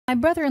My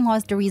brother-in-law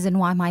is the reason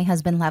why my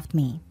husband left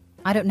me.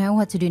 I don't know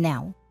what to do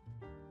now.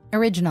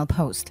 Original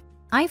post.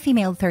 I,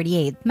 female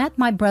 38, met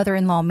my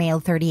brother-in-law, male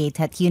 38,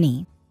 at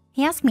uni.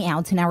 He asked me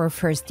out in our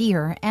first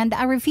year, and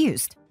I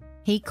refused.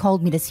 He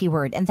called me the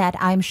C-word and that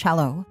I'm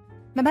shallow.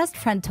 My best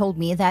friend told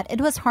me that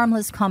it was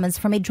harmless comments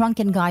from a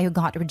drunken guy who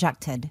got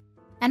rejected.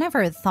 I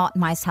never thought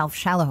myself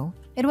shallow.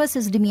 It was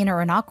his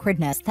demeanor and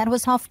awkwardness that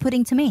was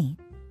off-putting to me.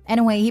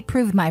 Anyway, he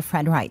proved my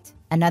friend right.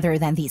 And other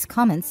than these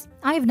comments,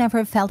 I've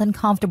never felt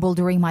uncomfortable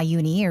during my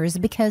uni years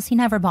because he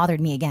never bothered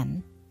me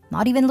again.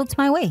 Not even looked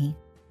my way.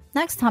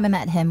 Next time I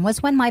met him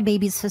was when my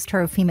baby's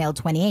sister, female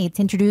 28,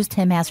 introduced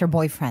him as her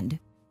boyfriend.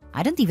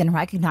 I didn't even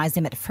recognize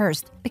him at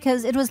first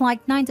because it was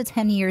like 9 to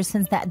 10 years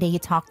since that day he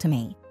talked to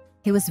me.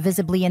 He was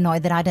visibly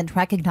annoyed that I didn't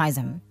recognize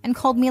him and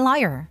called me a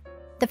liar.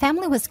 The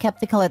family was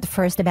skeptical at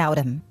first about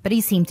him, but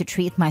he seemed to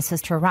treat my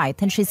sister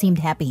right and she seemed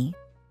happy.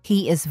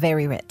 He is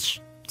very rich,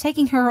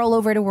 taking her all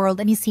over the world,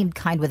 and he seemed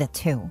kind with it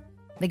too.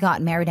 They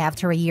got married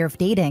after a year of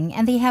dating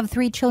and they have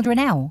 3 children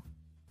now.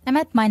 I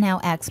met my now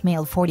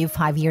ex-male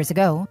 45 years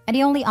ago, and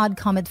the only odd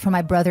comment from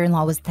my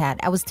brother-in-law was that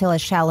I was still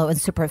as shallow and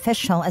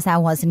superficial as I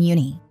was in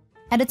uni.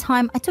 At the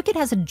time, I took it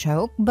as a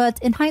joke, but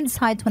in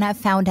hindsight, when I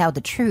found out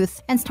the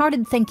truth and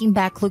started thinking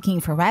back looking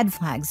for red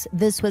flags,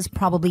 this was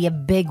probably a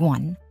big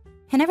one.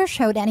 He never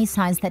showed any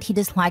signs that he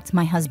disliked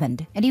my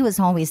husband, and he was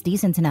always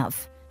decent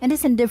enough. And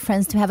his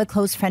indifference to have a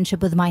close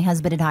friendship with my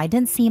husband and I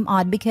didn't seem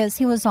odd because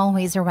he was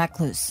always a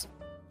recluse.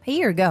 A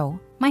year ago,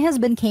 my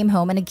husband came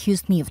home and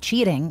accused me of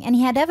cheating, and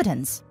he had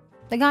evidence.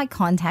 The guy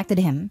contacted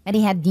him, and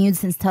he had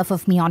nudes and stuff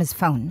of me on his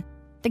phone.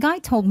 The guy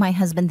told my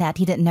husband that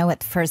he didn't know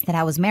at first that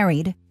I was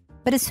married,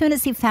 but as soon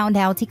as he found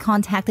out, he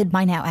contacted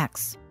my now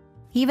ex.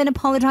 He even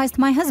apologized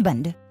to my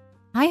husband.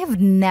 I have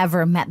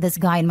never met this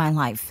guy in my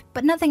life,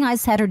 but nothing I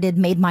said or did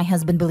made my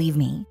husband believe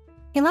me.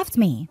 He left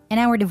me, and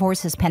our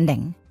divorce is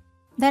pending.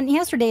 Then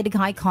yesterday, the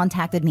guy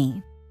contacted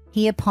me.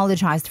 He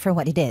apologized for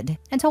what he did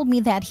and told me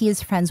that he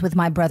is friends with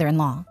my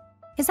brother-in-law.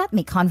 He sent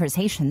me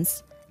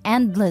conversations,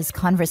 endless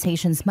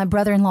conversations my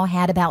brother-in-law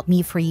had about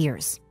me for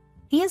years.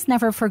 He has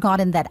never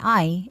forgotten that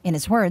I, in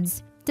his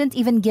words, didn't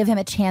even give him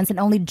a chance and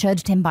only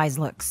judged him by his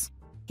looks.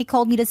 He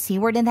called me the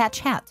C-word in that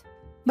chat.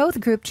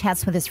 Both group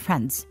chats with his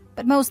friends,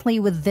 but mostly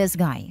with this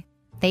guy.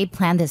 They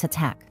planned this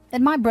attack,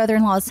 and my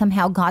brother-in-law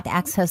somehow got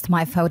access to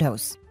my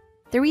photos.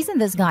 The reason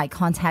this guy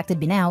contacted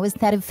me now is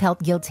that he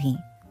felt guilty,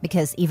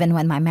 because even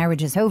when my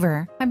marriage is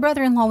over, my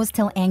brother-in-law was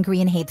still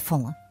angry and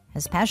hateful,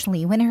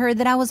 especially when he heard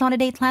that I was on a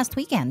date last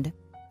weekend.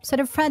 So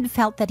the friend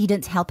felt that he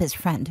didn't help his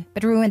friend,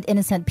 but ruined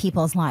innocent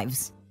people's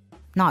lives.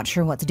 Not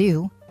sure what to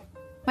do.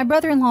 My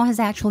brother-in-law has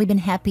actually been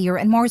happier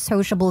and more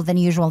sociable than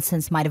usual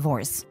since my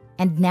divorce,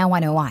 and now I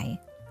know why.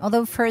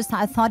 Although first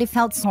I thought he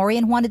felt sorry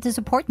and wanted to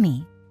support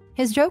me.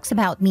 His jokes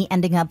about me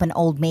ending up an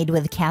old maid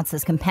with cats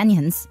as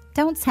companions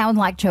don't sound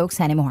like jokes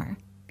anymore.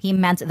 He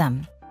meant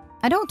them.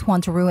 I don't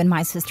want to ruin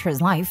my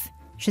sister's life.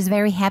 She's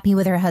very happy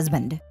with her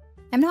husband.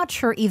 I'm not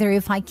sure either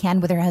if I can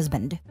with her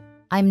husband.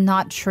 I'm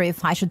not sure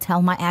if I should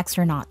tell my ex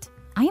or not.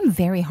 I am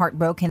very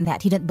heartbroken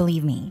that he didn't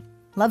believe me.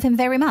 Love him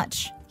very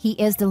much. He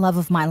is the love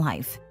of my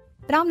life.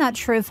 But I'm not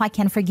sure if I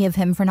can forgive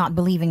him for not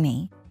believing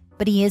me.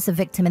 But he is a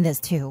victim in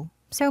this too,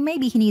 so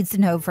maybe he needs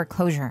to know for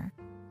closure.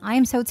 I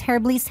am so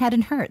terribly sad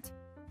and hurt.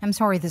 I'm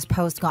sorry this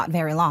post got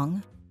very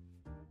long.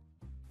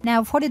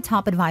 Now for the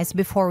top advice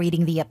before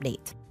reading the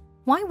update.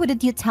 Why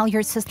wouldn't you tell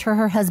your sister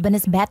her husband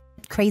is bat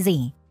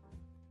crazy?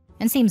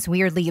 And seems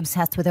weirdly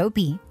obsessed with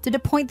Opie, to the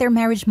point their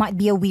marriage might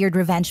be a weird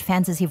revenge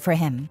fantasy for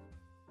him.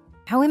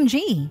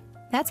 OMG,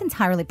 that's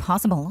entirely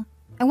possible.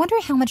 I wonder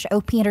how much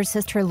Opie and her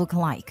sister look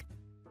alike.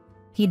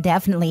 He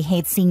definitely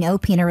hates seeing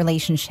Opie in a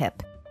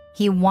relationship.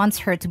 He wants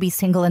her to be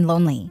single and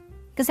lonely,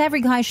 because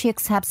every guy she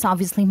accepts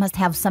obviously must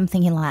have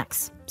something he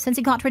lacks, since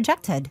he got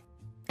rejected.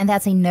 And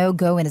that's a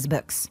no-go in his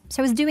books,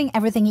 so he's doing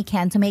everything he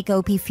can to make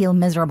Opie feel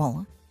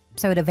miserable.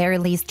 So the very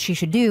least she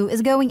should do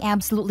is going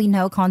absolutely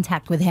no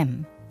contact with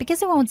him,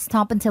 because it won't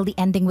stop until the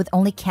ending with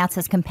only cats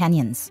as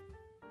companions.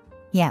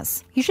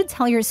 Yes, you should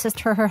tell your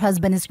sister her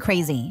husband is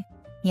crazy.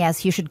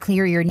 Yes, you should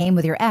clear your name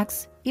with your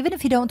ex, even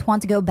if you don't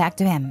want to go back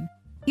to him.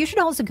 You should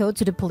also go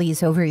to the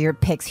police over your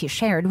pics he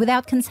shared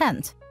without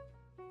consent.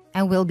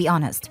 I will be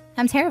honest,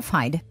 I'm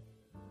terrified.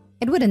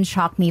 It wouldn't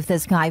shock me if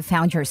this guy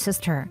found your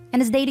sister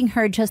and is dating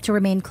her just to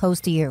remain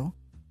close to you.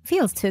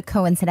 Feels too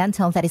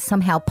coincidental that he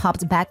somehow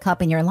popped back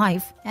up in your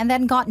life and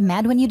then got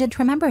mad when you didn't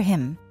remember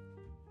him.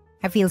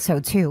 I feel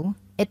so too.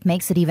 It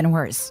makes it even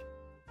worse.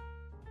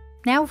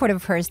 Now for the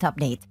first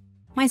update.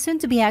 My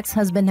soon-to-be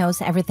ex-husband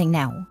knows everything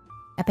now.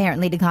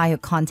 Apparently the guy who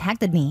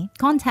contacted me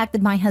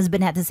contacted my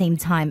husband at the same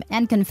time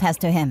and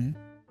confessed to him.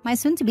 My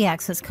soon-to-be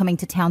ex is coming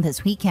to town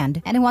this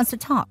weekend and he wants to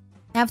talk.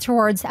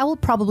 Afterwards, I will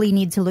probably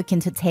need to look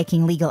into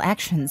taking legal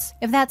actions,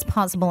 if that's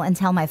possible, and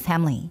tell my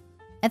family.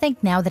 I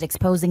think now that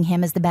exposing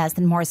him is the best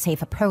and more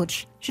safe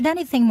approach, should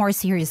anything more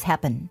serious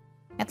happen.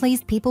 At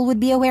least people would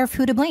be aware of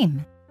who to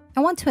blame. I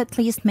want to at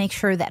least make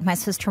sure that my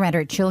sister and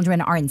her children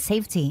are in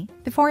safety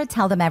before I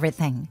tell them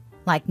everything,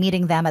 like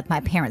meeting them at my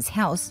parents'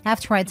 house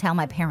after I tell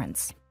my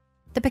parents.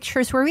 The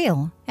pictures were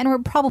real and were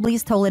probably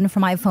stolen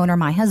from my phone or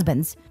my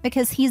husband's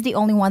because he's the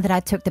only one that I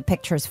took the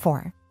pictures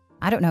for.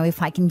 I don't know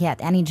if I can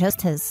get any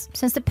justice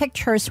since the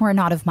pictures were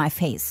not of my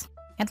face.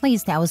 At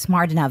least I was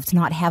smart enough to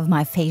not have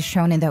my face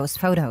shown in those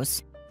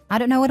photos. I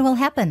don't know what will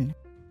happen.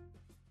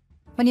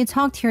 When you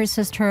talk to your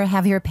sister,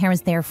 have your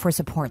parents there for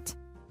support.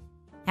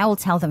 I will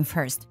tell them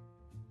first.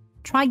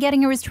 Try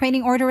getting a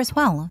restraining order as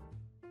well.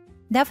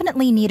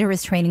 Definitely need a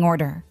restraining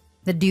order.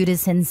 The dude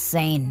is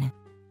insane.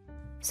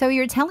 So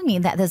you're telling me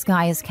that this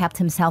guy has kept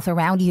himself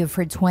around you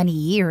for 20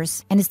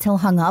 years and is still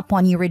hung up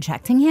on you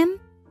rejecting him?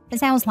 It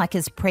sounds like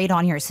he's preyed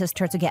on your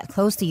sister to get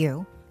close to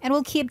you and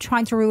will keep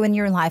trying to ruin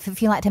your life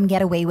if you let him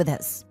get away with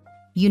this.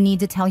 You need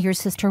to tell your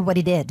sister what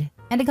he did,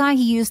 and the guy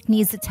he used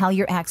needs to tell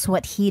your ex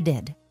what he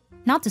did.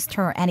 Not to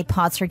stir any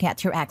pots or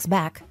get your ex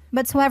back,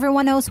 but so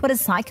everyone knows what a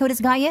psycho this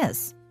guy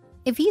is.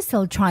 If he's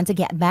still trying to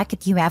get back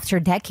at you after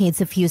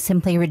decades of you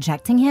simply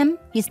rejecting him,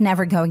 he's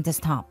never going to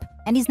stop,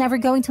 and he's never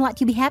going to let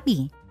you be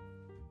happy.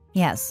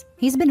 Yes,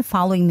 he's been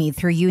following me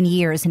through uni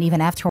years and even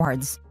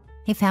afterwards.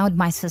 He found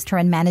my sister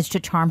and managed to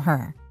charm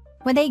her.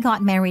 When they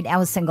got married, I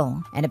was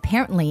single, and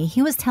apparently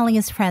he was telling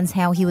his friends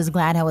how he was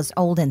glad I was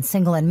old and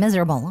single and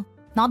miserable,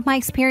 not my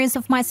experience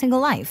of my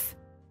single life.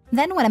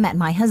 Then when I met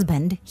my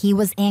husband, he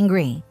was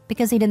angry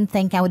because he didn't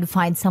think I would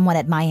find someone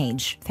at my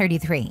age,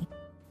 33.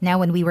 Now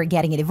when we were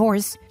getting a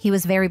divorce, he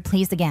was very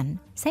pleased again,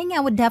 saying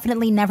I would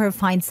definitely never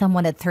find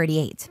someone at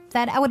 38,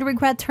 that I would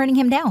regret turning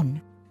him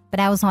down. But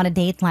I was on a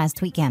date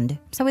last weekend,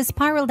 so he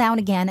spiraled down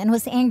again and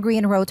was angry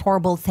and wrote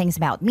horrible things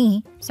about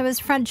me, so his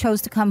friend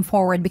chose to come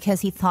forward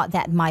because he thought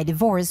that my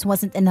divorce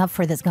wasn't enough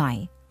for this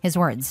guy. His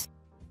words.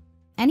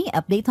 Any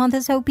update on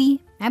this, OP?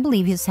 I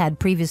believe you said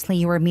previously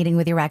you were meeting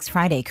with your ex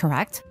Friday,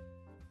 correct?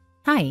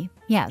 Hi,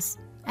 yes.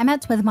 I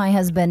met with my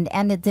husband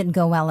and it didn't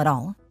go well at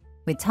all.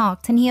 We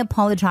talked and he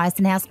apologized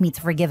and asked me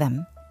to forgive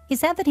him. He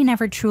said that he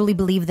never truly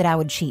believed that I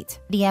would cheat.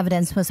 The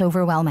evidence was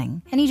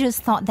overwhelming, and he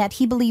just thought that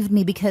he believed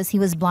me because he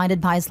was blinded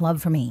by his love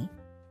for me.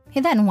 He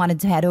then wanted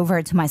to head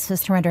over to my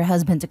sister and her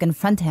husband to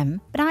confront him,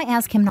 but I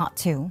asked him not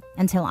to,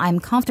 until I'm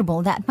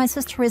comfortable that my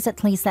sister is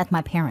at least at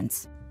my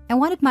parents'. I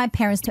wanted my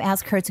parents to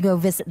ask her to go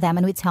visit them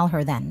and we tell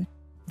her then.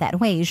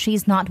 That way,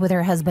 she's not with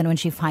her husband when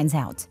she finds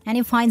out, and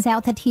he finds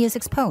out that he is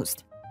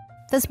exposed.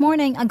 This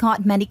morning, I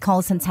got many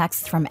calls and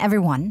texts from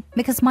everyone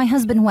because my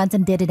husband went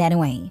and did it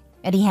anyway.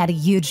 And he had a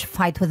huge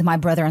fight with my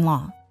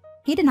brother-in-law.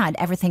 He denied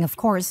everything, of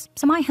course,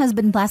 so my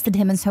husband blasted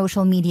him on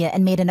social media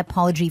and made an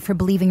apology for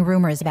believing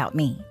rumors about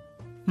me.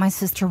 My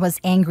sister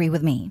was angry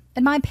with me,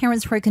 and my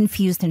parents were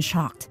confused and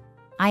shocked.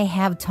 I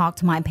have talked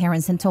to my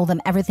parents and told them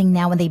everything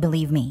now and they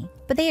believe me,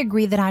 but they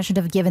agree that I should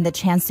have given the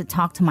chance to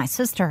talk to my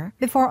sister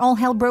before all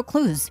hell broke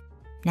loose.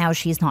 Now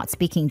she's not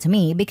speaking to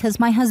me because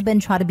my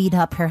husband tried to beat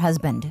up her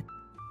husband.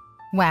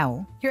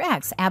 Wow, your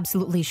ex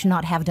absolutely should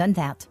not have done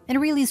that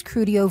and really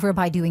screwed you over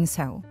by doing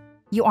so.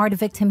 You are the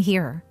victim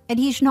here, and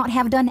he should not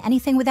have done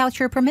anything without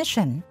your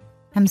permission.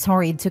 I'm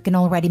sorry it took an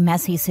already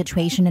messy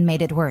situation and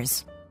made it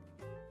worse.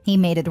 He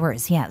made it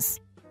worse, yes.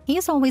 He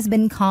has always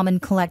been calm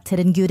and collected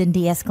and good in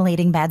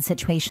de-escalating bad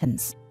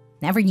situations.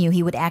 Never knew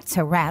he would act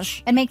so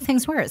rash and make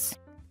things worse.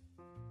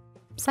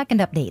 Second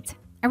update.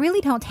 I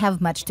really don't have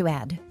much to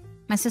add.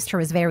 My sister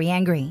is very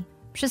angry.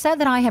 She said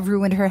that I have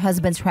ruined her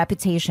husband's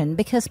reputation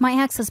because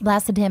my ex has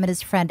blasted him and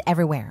his friend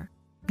everywhere.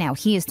 Now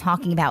he is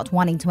talking about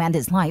wanting to end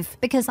his life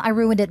because I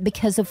ruined it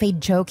because of a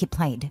joke he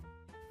played.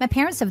 My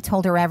parents have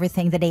told her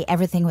everything the day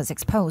everything was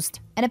exposed,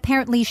 and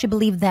apparently she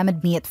believed them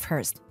and me at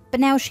first. But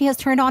now she has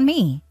turned on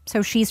me,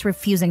 so she's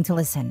refusing to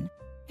listen.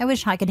 I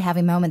wish I could have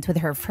a moment with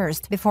her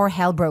first before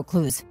hell broke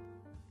loose.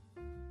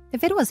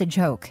 If it was a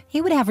joke,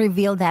 he would have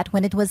revealed that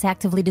when it was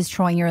actively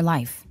destroying your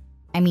life.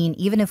 I mean,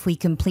 even if we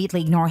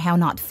completely ignore how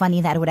not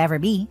funny that would ever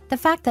be, the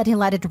fact that he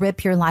let it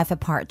rip your life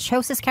apart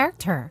shows his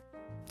character.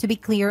 To be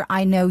clear,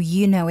 I know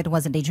you know it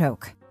wasn't a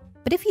joke.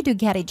 But if you do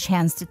get a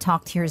chance to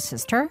talk to your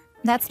sister,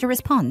 that's the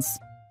response.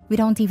 We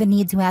don't even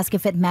need to ask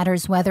if it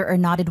matters whether or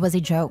not it was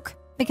a joke,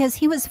 because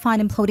he was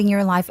fine imploding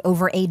your life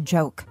over a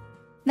joke.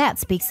 That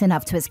speaks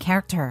enough to his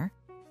character.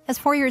 As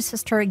for your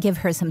sister, give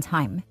her some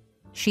time.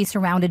 She's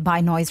surrounded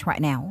by noise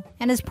right now,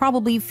 and is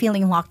probably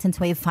feeling locked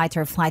into a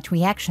fight-or-flight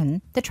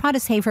reaction to try to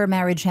save her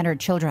marriage and her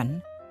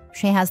children.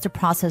 She has to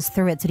process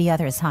through it to the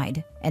other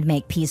side, and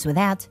make peace with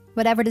that,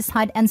 whatever the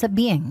side ends up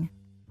being.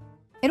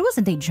 It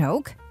wasn't a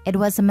joke. It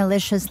was a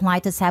malicious lie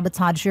to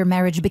sabotage your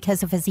marriage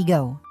because of his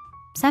ego.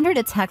 Send her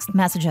the text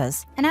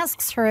messages and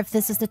asks her if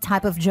this is the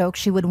type of joke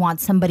she would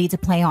want somebody to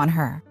play on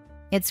her.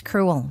 It's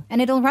cruel,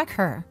 and it'll wreck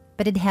her,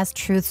 but it has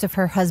truths of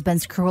her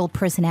husband's cruel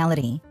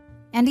personality.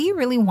 And do you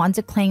really want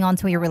to cling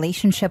onto a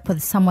relationship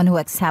with someone who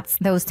accepts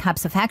those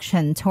types of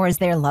action towards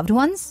their loved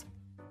ones?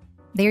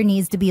 There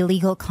needs to be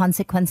legal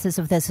consequences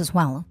of this as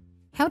well.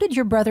 How did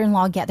your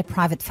brother-in-law get the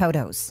private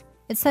photos?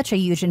 It's such a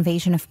huge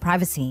invasion of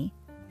privacy.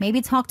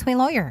 Maybe talk to a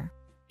lawyer.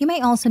 You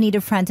may also need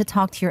a friend to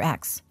talk to your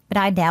ex, but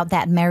I doubt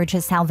that marriage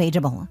is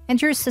salvageable,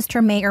 and your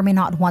sister may or may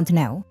not want to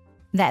know.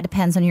 That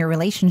depends on your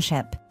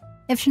relationship.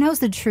 If she knows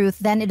the truth,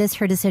 then it is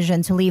her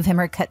decision to leave him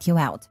or cut you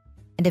out.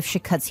 And if she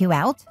cuts you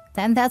out,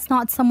 then that's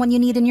not someone you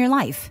need in your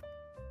life.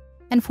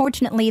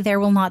 Unfortunately, there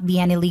will not be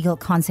any legal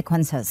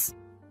consequences.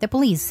 The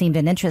police seemed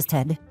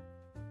uninterested.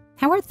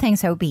 How are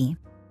things, OP?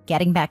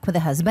 Getting back with a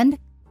husband?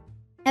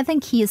 I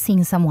think he is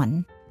seeing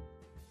someone.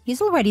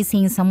 He's already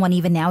seeing someone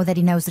even now that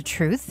he knows the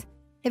truth.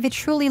 If he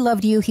truly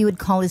loved you, he would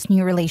call his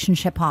new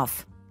relationship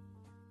off.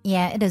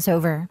 Yeah, it is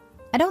over.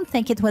 I don't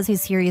think it was a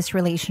serious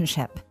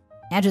relationship.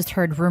 I just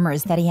heard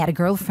rumors that he had a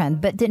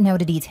girlfriend but didn't know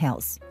the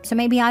details. So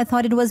maybe I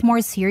thought it was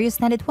more serious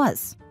than it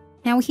was.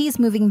 Now he's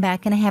moving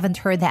back and I haven't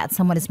heard that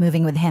someone is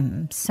moving with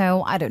him,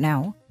 so I don't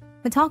know.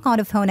 We talk on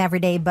the phone every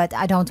day, but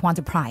I don't want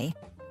to pry.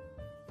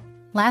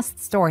 Last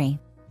story.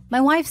 My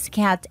wife's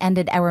cat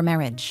ended our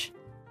marriage.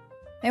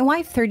 My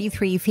wife,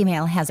 33,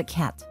 female, has a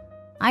cat.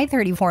 I,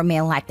 34,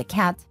 male, like the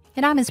cat,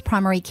 and I'm his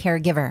primary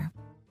caregiver.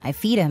 I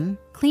feed him,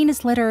 clean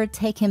his litter,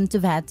 take him to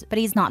vet, but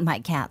he's not my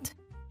cat.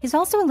 He's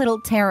also a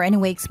little terror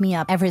and wakes me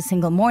up every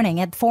single morning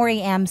at 4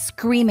 a.m.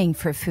 screaming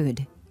for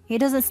food. He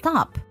doesn't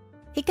stop.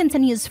 He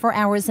continues for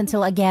hours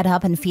until I get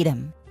up and feed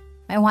him.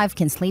 My wife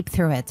can sleep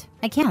through it.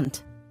 I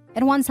can't.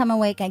 And once I'm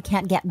awake, I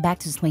can't get back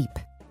to sleep.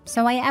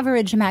 So I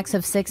average a max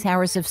of 6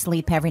 hours of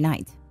sleep every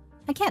night.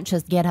 I can't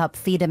just get up,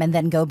 feed him, and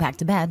then go back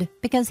to bed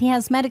because he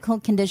has medical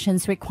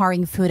conditions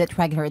requiring food at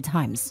regular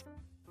times.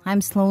 I'm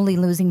slowly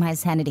losing my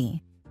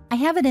sanity. I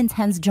have an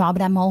intense job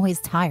and I'm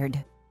always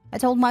tired. I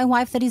told my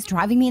wife that he's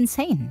driving me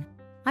insane.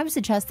 I've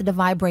suggested a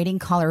vibrating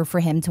collar for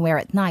him to wear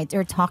at night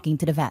or talking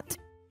to the vet.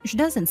 She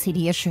doesn't see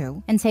the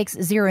issue and takes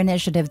zero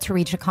initiative to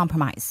reach a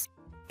compromise.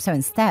 So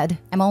instead,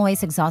 I'm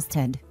always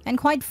exhausted and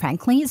quite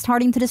frankly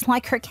starting to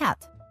dislike her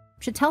cat.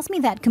 She tells me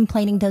that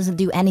complaining doesn't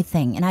do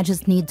anything and I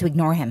just need to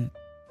ignore him.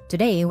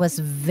 Today was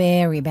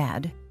very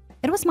bad.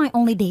 It was my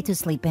only day to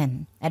sleep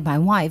in, and my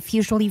wife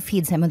usually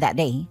feeds him on that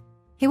day.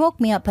 He woke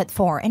me up at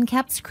 4 and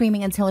kept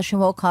screaming until she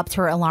woke up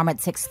to her alarm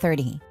at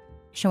 6:30.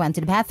 She went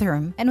to the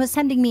bathroom and was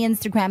sending me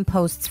Instagram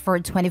posts for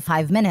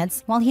 25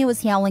 minutes while he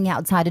was yelling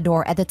outside the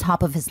door at the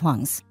top of his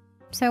lungs.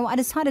 So I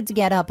decided to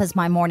get up as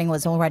my morning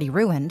was already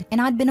ruined and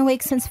I'd been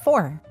awake since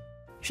 4.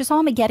 She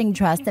saw me getting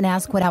dressed and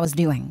asked what I was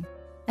doing.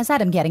 I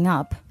said I'm getting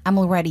up. I'm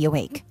already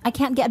awake. I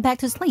can't get back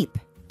to sleep.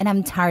 And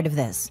I'm tired of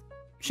this.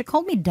 She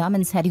called me dumb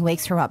and said he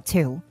wakes her up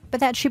too,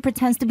 but that she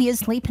pretends to be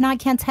asleep and I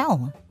can't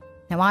tell.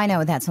 Now I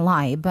know that's a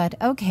lie, but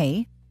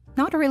okay.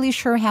 Not really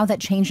sure how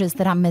that changes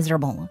that I'm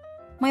miserable.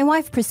 My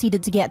wife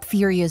proceeded to get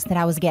furious that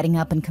I was getting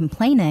up and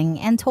complaining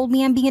and told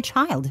me I'm being a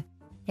child.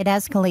 It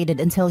escalated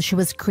until she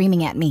was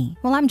screaming at me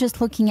while I'm just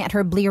looking at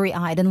her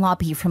bleary-eyed and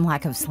loppy from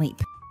lack of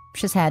sleep.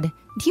 She said,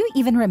 "Do you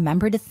even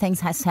remember the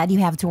things I said you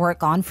have to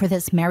work on for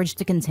this marriage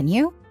to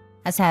continue?"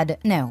 I said,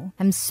 "No,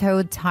 I'm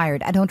so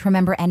tired, I don't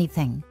remember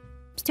anything."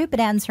 Stupid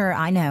answer,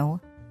 I know.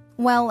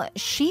 Well,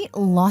 she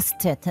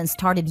lost it and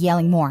started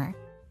yelling more.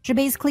 She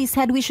basically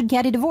said we should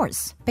get a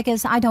divorce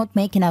because I don't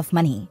make enough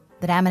money,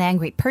 that I'm an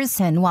angry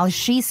person while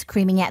she's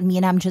screaming at me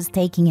and I'm just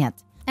taking it,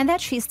 and that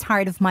she's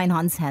tired of my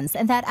nonsense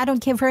and that I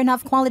don't give her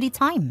enough quality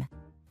time.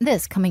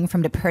 This coming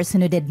from the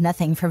person who did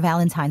nothing for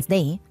Valentine's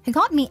Day, who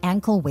got me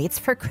ankle weights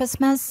for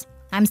Christmas.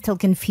 I'm still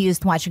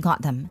confused why she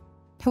got them.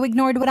 Who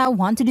ignored what I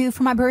want to do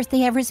for my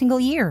birthday every single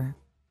year.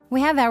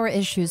 We have our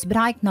issues, but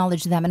I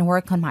acknowledge them and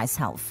work on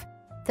myself.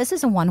 This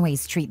is a one-way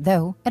street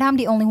though, and I'm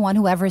the only one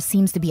who ever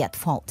seems to be at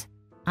fault.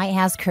 I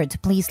ask her to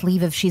please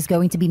leave if she's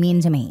going to be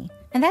mean to me,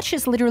 and that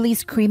she's literally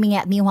screaming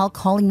at me while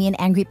calling me an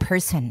angry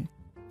person.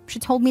 She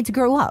told me to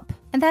grow up,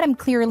 and that I'm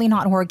clearly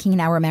not working in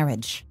our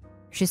marriage.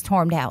 She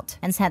stormed out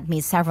and sent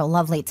me several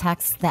lovely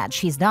texts that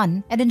she's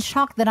done, and in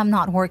shock that I'm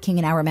not working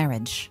in our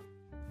marriage.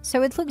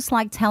 So it looks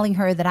like telling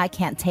her that I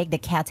can't take the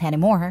cat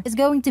anymore is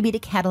going to be the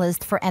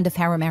catalyst for end of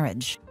our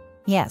marriage.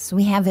 Yes,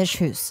 we have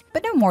issues,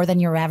 but no more than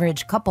your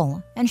average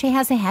couple, and she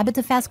has a habit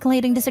of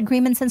escalating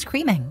disagreements and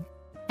screaming.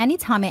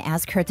 Anytime I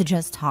ask her to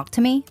just talk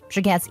to me,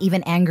 she gets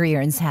even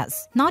angrier and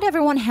says, "Not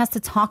everyone has to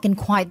talk in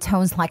quiet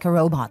tones like a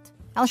robot.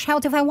 I'll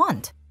shout if I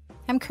want."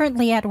 I'm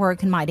currently at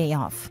work on my day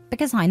off,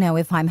 because I know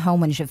if I'm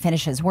home when she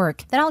finishes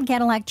work, that I'll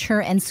get a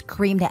lecture and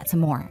screamed at some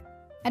more.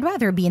 I'd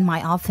rather be in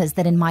my office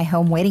than in my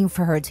home waiting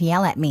for her to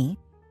yell at me.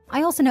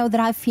 I also know that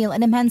I feel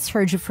an immense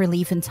surge of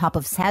relief on top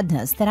of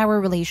sadness that our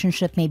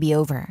relationship may be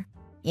over.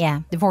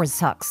 Yeah, divorce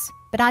sucks,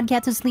 but I'd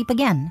get to sleep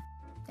again.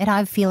 And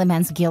I feel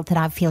immense guilt that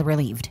I feel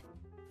relieved.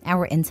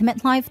 Our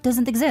intimate life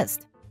doesn't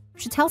exist.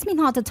 She tells me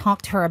not to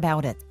talk to her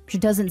about it. She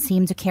doesn't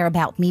seem to care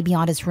about me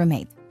beyond as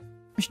roommate.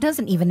 She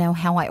doesn't even know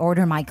how I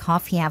order my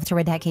coffee after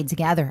a decade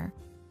together.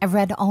 I've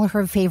read all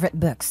her favorite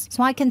books,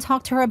 so I can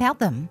talk to her about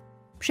them.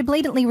 She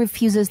blatantly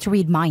refuses to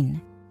read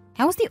mine.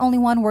 I was the only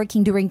one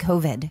working during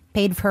COVID,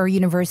 paid for her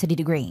university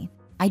degree.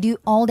 I do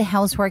all the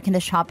housework and the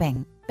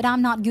shopping, but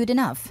I'm not good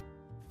enough.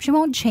 She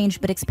won't change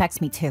but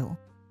expects me to.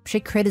 She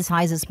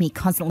criticizes me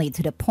constantly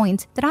to the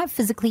point that I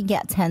physically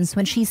get tense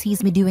when she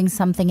sees me doing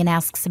something and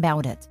asks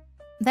about it.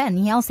 Then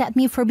yells at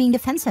me for being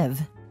defensive.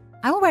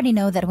 I already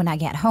know that when I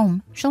get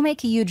home, she'll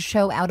make a huge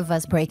show out of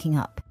us breaking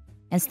up.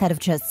 Instead of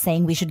just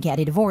saying we should get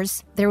a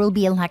divorce, there will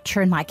be a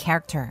lecture in my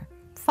character,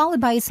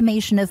 followed by a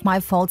summation of my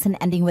faults and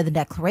ending with a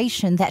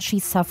declaration that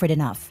she's suffered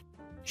enough.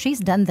 She's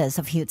done this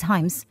a few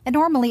times, and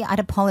normally I'd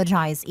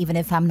apologize even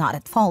if I'm not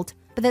at fault,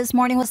 but this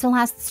morning was the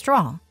last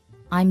straw.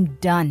 I'm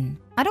done.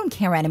 I don't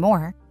care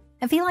anymore.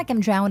 I feel like I'm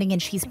drowning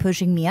and she's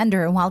pushing me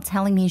under while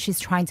telling me she's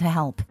trying to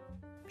help.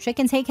 She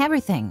can take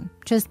everything.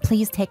 Just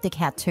please take the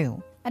cat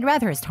too. I'd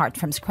rather start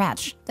from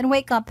scratch than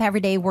wake up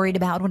every day worried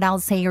about what I'll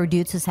say or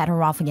do to set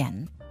her off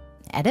again.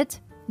 Edit.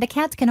 The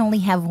cat can only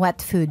have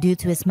wet food due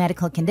to his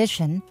medical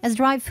condition, as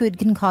dry food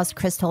can cause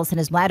crystals in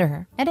his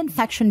bladder and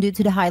infection due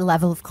to the high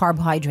level of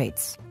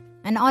carbohydrates.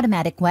 An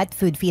automatic wet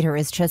food feeder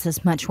is just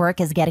as much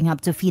work as getting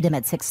up to feed him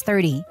at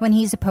 6:30 when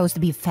he's supposed to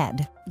be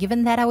fed,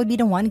 given that I would be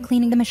the one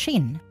cleaning the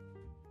machine.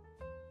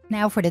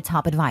 Now for the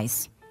top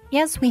advice.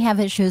 Yes, we have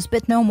issues,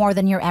 but no more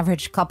than your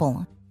average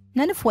couple.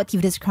 None of what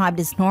you've described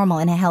is normal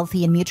in a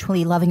healthy and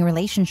mutually loving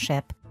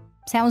relationship.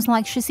 Sounds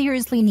like she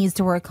seriously needs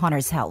to work on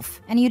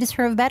herself, and you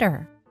deserve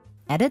better.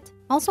 Edit.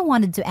 Also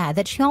wanted to add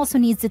that she also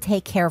needs to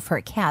take care of her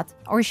cat,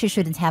 or she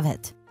shouldn't have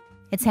it.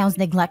 It sounds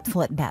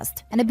neglectful at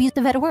best, and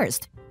abusive at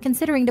worst,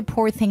 considering the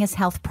poor thing has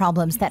health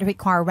problems that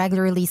require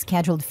regularly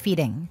scheduled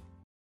feeding.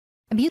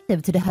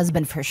 Abusive to the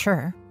husband for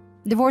sure.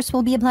 Divorce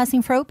will be a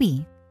blessing for OP.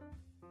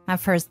 My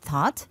first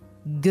thought?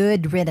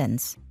 Good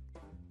riddance.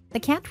 The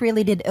cat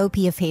really did OP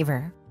a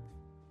favor.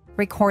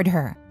 Record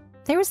her.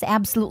 There is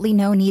absolutely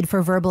no need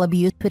for verbal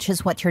abuse, which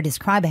is what you're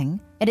describing,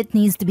 and it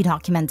needs to be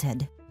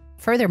documented.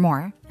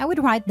 Furthermore, I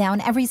would write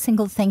down every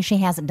single thing she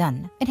hasn't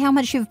done and how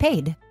much you've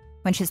paid.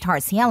 When she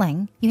starts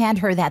yelling, you hand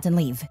her that and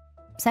leave.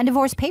 Send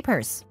divorce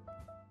papers.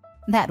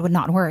 That would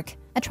not work.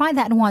 I tried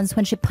that once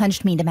when she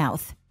punched me in the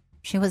mouth.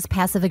 She was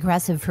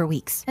passive-aggressive for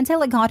weeks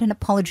until I got an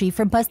apology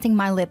for busting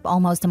my lip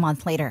almost a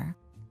month later.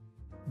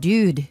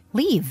 Dude,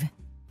 leave.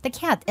 The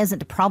cat isn't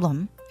the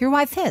problem. Your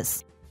wife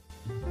is.